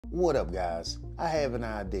What up, guys? I have an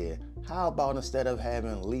idea. How about instead of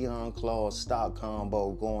having Leonclaw's stock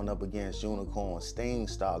combo going up against Unicorn Sting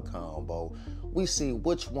stock combo, we see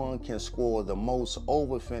which one can score the most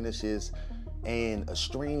over finishes and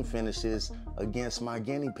extreme finishes against my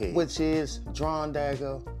guinea pig, which is Drawn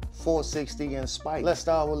Dagger, 460, and Spike. Let's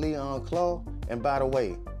start with Leonclaw. And by the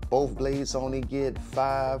way, both blades only get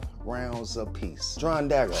 5 rounds apiece. Drawn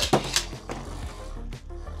Dagger.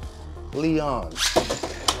 Leon.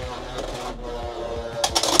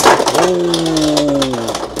 Ooh.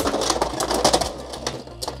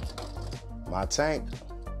 My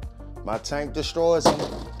tank destroys him.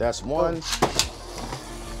 That's one.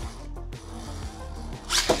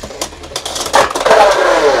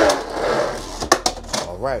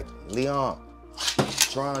 All right, Leon,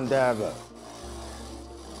 Drawn Dagger,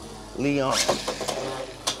 Leon.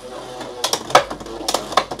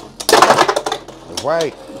 All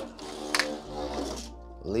right,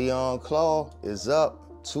 Leonclaw is up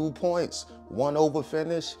 2 points, 1 over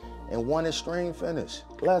finish and 1 extreme finish.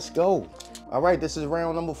 Let's go. All right, this is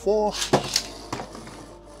round number 4.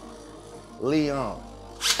 Leon.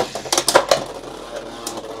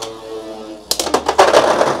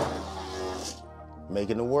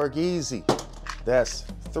 Making the work easy. That's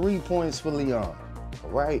 3 points for Leon. All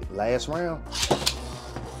right, last round.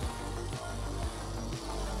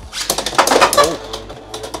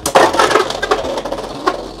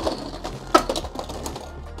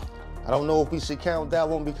 I don't know if we should count that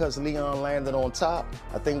one because Leon landed on top.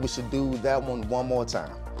 I think we should do that one more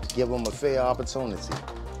time. Give him a fair opportunity.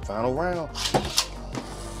 Final round.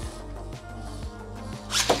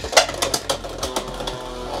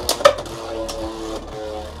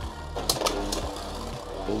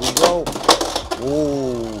 Here we go.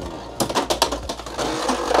 Ooh.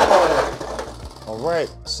 All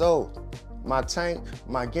right, so my tank,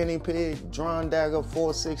 my guinea pig, Drawn Dagger,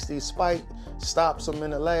 460 Spike, stops him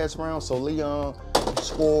in the last round, so Leon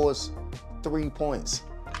scores 3 points.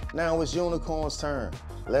 Now it's Unicorn's turn.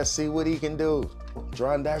 Let's see what he can do.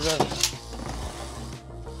 Drawn Dagger.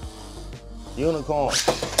 Unicorn.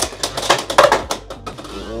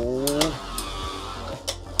 Ooh.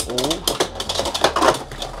 Ooh.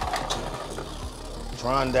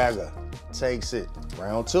 Drawn Dagger takes it.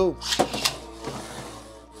 Round 2.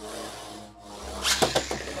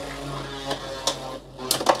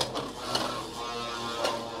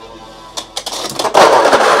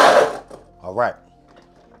 All right,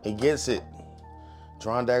 he gets it.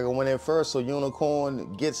 Drawn Dagger went in first, so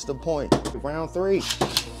Unicorn gets the point. Round 3.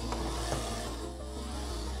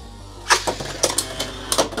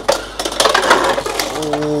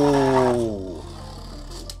 Ooh.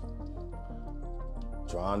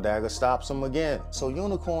 Drawn Dagger stops him again. So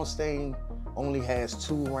Unicorn Sting only has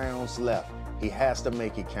 2 rounds left. He has to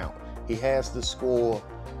make it count. He has to score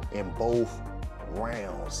in both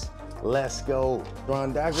rounds. Let's go.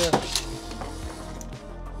 Drawn Dagger.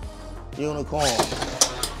 Unicorn.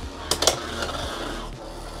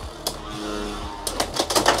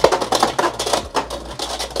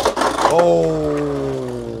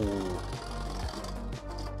 Oh.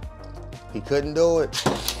 He couldn't do it.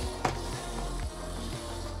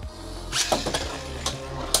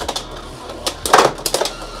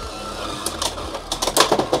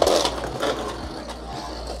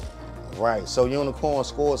 Right, so Unicorn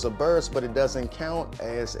scores a burst, but it doesn't count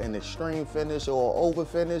as an extreme finish or over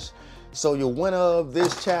finish. So your winner of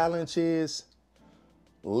this challenge is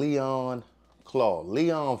Leonclaw.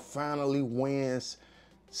 Leon finally wins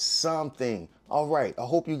something. All right, I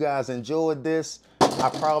hope you guys enjoyed this.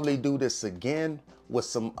 I'll probably do this again with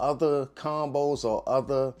some other combos or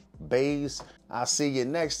other bays. I'll see you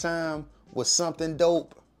next time with something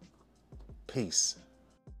dope. Peace.